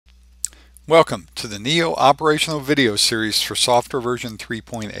Welcome to the Neo operational video series for software version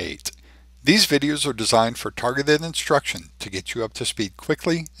 3.8. These videos are designed for targeted instruction to get you up to speed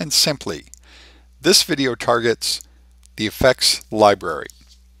quickly and simply. This video targets the effects library.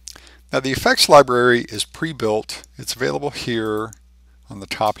 Now the effects library is pre-built. It's available here on the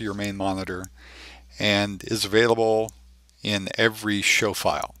top of your main monitor and is available in every show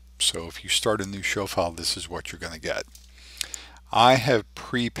file. So if you start a new show file, this is what you're going to get. I have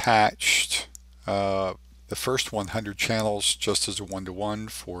pre-patched the first 100 channels just as a one-to-one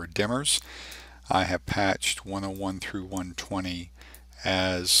for dimmers. I have patched 101 through 120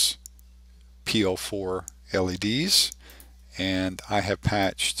 as PL4 LEDs, and I have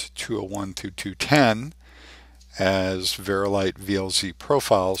patched 201 through 210 as Verilight VLZ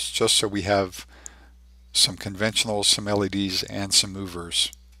profiles, just so we have some conventionals, some LEDs, and some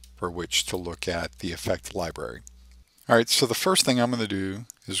movers for which to look at the effect library. Alright, so the first thing I'm going to do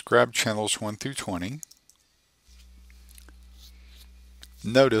is grab channels 1 through 20.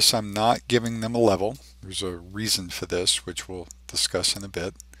 Notice I'm not giving them a level. There's a reason for this, which we'll discuss in a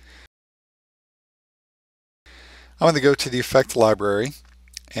bit. I'm going to go to the effect library,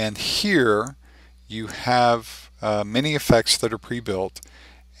 and here you have many effects that are pre-built,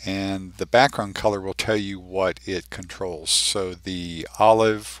 and the background color will tell you what it controls. So the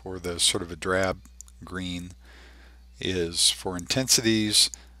olive, or the sort of a drab green, is for intensities,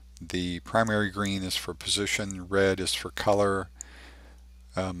 the primary green is for position, red is for color,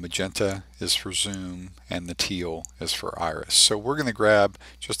 magenta is for zoom, and the teal is for iris. So we're going to grab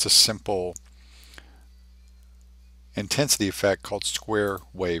just a simple intensity effect called square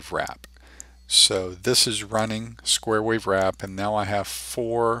wave wrap. So this is running square wave wrap, and now I have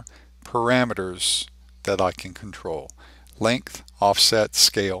 4 parameters that I can control: length, offset,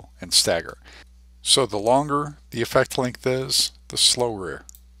 scale, and stagger. So the longer the effect length is, the slower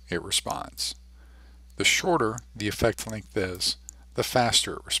it responds. The shorter the effect length is, the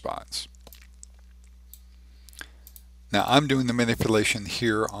faster it responds. Now I'm doing the manipulation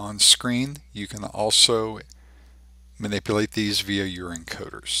here on screen. You can also manipulate these via your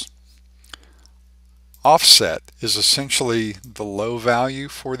encoders. Offset is essentially the low value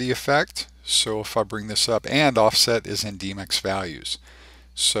for the effect. So if I bring this up, and offset is in DMX values.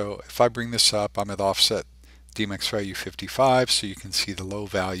 So if I bring this up, I'm at offset DMX value 55, so you can see the low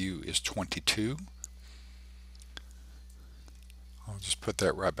value is 22. I'll just put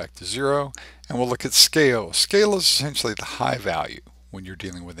that right back to 0, and we'll look at scale. Scale is essentially the high value when you're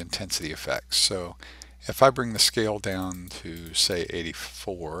dealing with intensity effects. So if I bring the scale down to, say,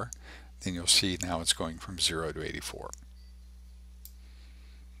 84, then you'll see now it's going from 0 to 84.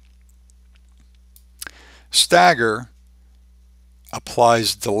 Stagger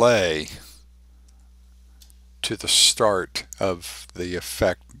applies delay to the start of the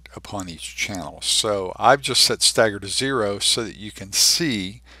effect upon each channel. So I've just set stagger to 0 so that you can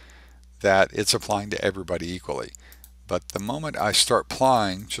see that it's applying to everybody equally. But the moment I start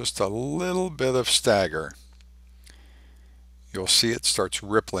applying just a little bit of stagger, you'll see it starts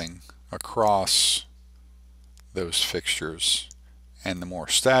rippling across those fixtures, and the more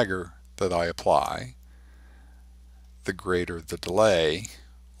stagger that I apply, the greater the delay,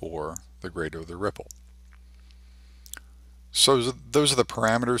 or the greater the ripple. So those are the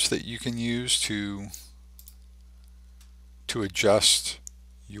parameters that you can use to adjust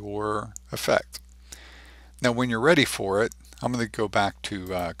your effect. Now when you're ready for it, I'm going to go back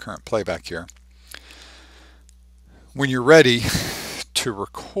to current playback here. When you're ready to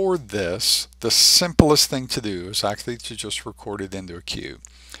record this, the simplest thing to do is actually to just record it into a queue.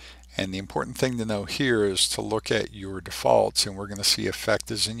 And the important thing to know here is to look at your defaults, and we're going to see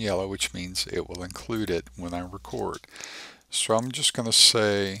effect is in yellow, which means it will include it when I record. So I'm just going to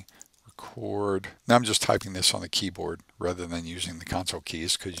say record. Now I'm just typing this on the keyboard rather than using the console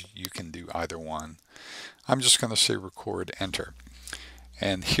keys, because you can do either one. I'm just going to say record, enter.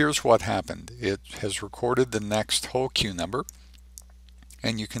 And here's what happened. It has recorded the next whole queue number,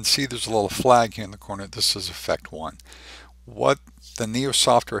 and you can see there's a little flag here in the corner. This is effect 1. What the Neo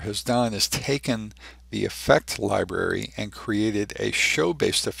software has done is taken the effect library and created a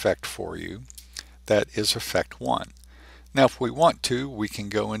show-based effect for you that is effect 1. Now if we want to, we can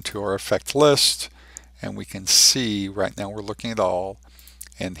go into our effect list, and we can see right now we're looking at all,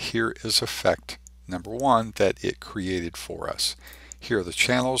 and here is effect number 1 that it created for us. Here are the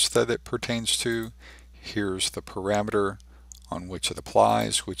channels that it pertains to. Here's the parameter on which it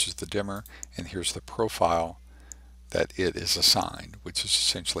applies, which is the dimmer, and here's the profile that it is assigned, which is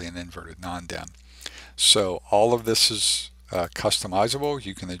essentially an inverted non-dim. So all of this is customizable.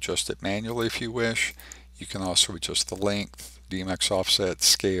 You can adjust it manually if you wish. You can also adjust the length, DMX offset,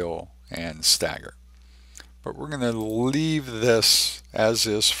 scale, and stagger. But we're going to leave this as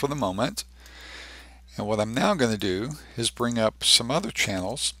is for the moment. And what I'm now going to do is bring up some other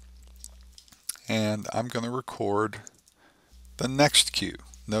channels, and I'm going to record the next cue.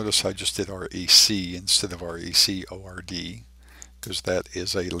 Notice I just did REC instead of REC-ORD because that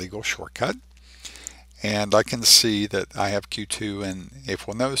is a legal shortcut. And I can see that I have Q2, and if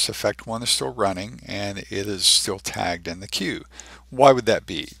we'll notice, effect 1 is still running and it is still tagged in the queue. Why would that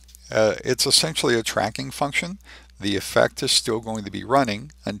be? It's essentially a tracking function. The effect is still going to be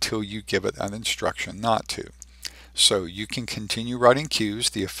running until you give it an instruction not to. So you can continue writing cues,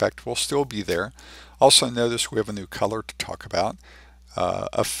 the effect will still be there. Also notice we have a new color to talk about.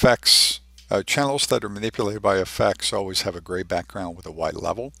 Channels that are manipulated by effects always have a gray background with a white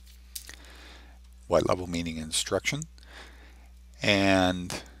level. White level meaning instruction.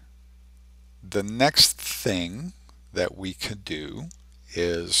 And the next thing that we could do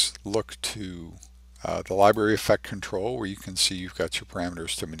is look to the library effect control, where you can see you've got your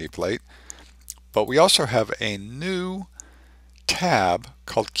parameters to manipulate. But we also have a new tab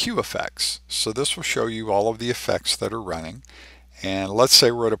called Cue Effects. So this will show you all of the effects that are running. And let's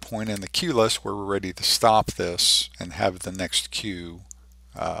say we're at a point in the cue list where we're ready to stop this and have the next cue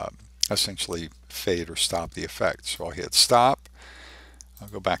essentially fade or stop the effect. So I'll hit stop. I'll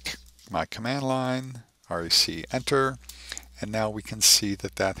go back to my command line, REC enter, and now we can see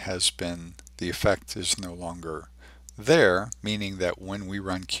that that has been, the effect is no longer there, meaning that when we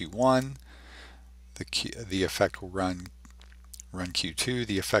run Q1, the effect will run Q2,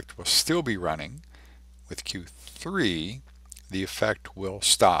 the effect will still be running. With Q3, the effect will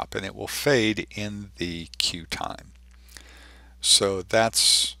stop and it will fade in the Q time. So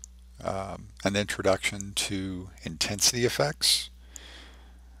that's an introduction to intensity effects.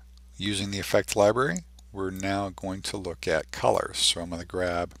 Using the effect library, we're now going to look at colors. So I'm going to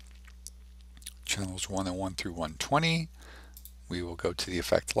grab channels 101 through 120. We will go to the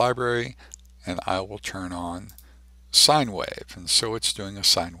effect library and I will turn on sine wave. And so it's doing a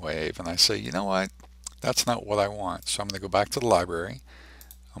sine wave, and I say, you know what? That's not what I want. So I'm going to go back to the library.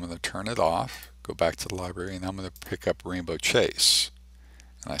 I'm going to turn it off, go back to the library, and I'm going to pick up rainbow chase.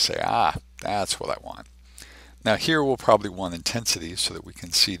 And I say, that's what I want. Now here we'll probably want intensity so that we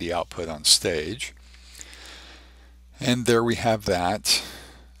can see the output on stage. And there we have that.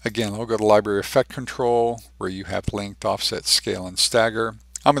 Again, I'll go to library effect control, where you have length, offset, scale, and stagger.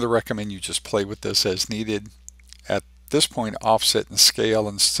 I'm going to recommend you just play with this as needed. At this point, offset and scale,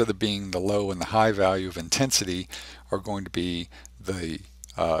 instead of being the low and the high value of intensity, are going to be the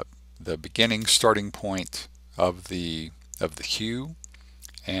beginning starting point of the cue,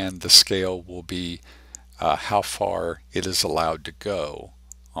 and the scale will be how far it is allowed to go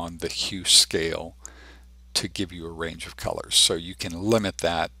on the hue scale to give you a range of colors. So you can limit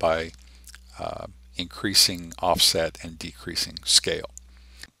that by increasing offset and decreasing scale.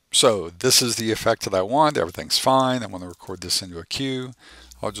 So this is the effect that I want. Everything's fine. I want to record this into a cue.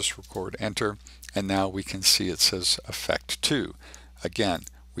 I'll just record enter, and now we can see it says effect 2. Again,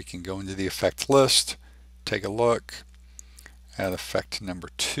 we can go into the effect list, take a look at effect number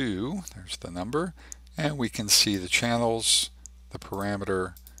 2. There's the number, and we can see the channels, the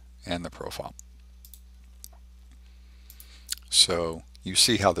parameter, and the profile. So you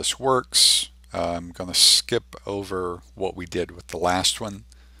see how this works. I'm going to skip over what we did with the last one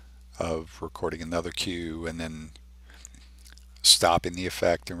of recording another cue and then stopping the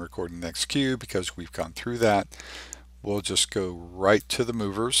effect and recording the next cue, because we've gone through that. We'll just go right to the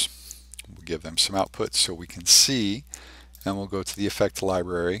movers. We'll give them some output so we can see, and we'll go to the effect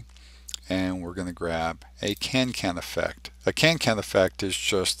library, and we're going to grab a can-can effect. A can-can effect is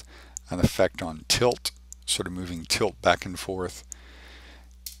just an effect on tilt, sort of moving tilt back and forth.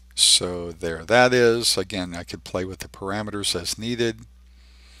 So there that is. Again, I could play with the parameters as needed,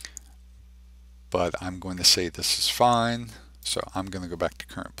 but I'm going to say this is fine. So I'm going to go back to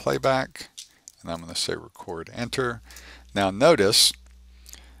current playback, and I'm going to say record enter. Now notice,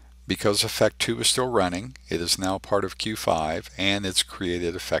 because effect 2 is still running, it is now part of Q5, and it's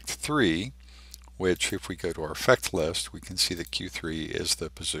created effect 3, which if we go to our effect list, we can see that Q3 is the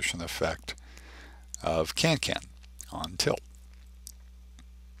position effect of can-can on tilt.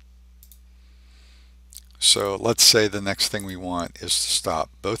 So let's say the next thing we want is to stop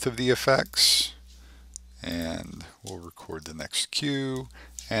both of the effects, and we'll record the next cue,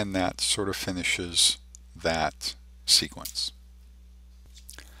 and that sort of finishes that sequence.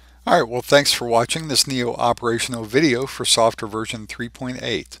 Alright, well, thanks for watching this Neo operational video for software version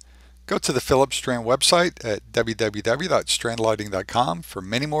 3.8. Go to the Philips Strand website at www.strandlighting.com for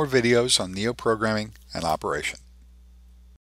many more videos on Neo programming and operation.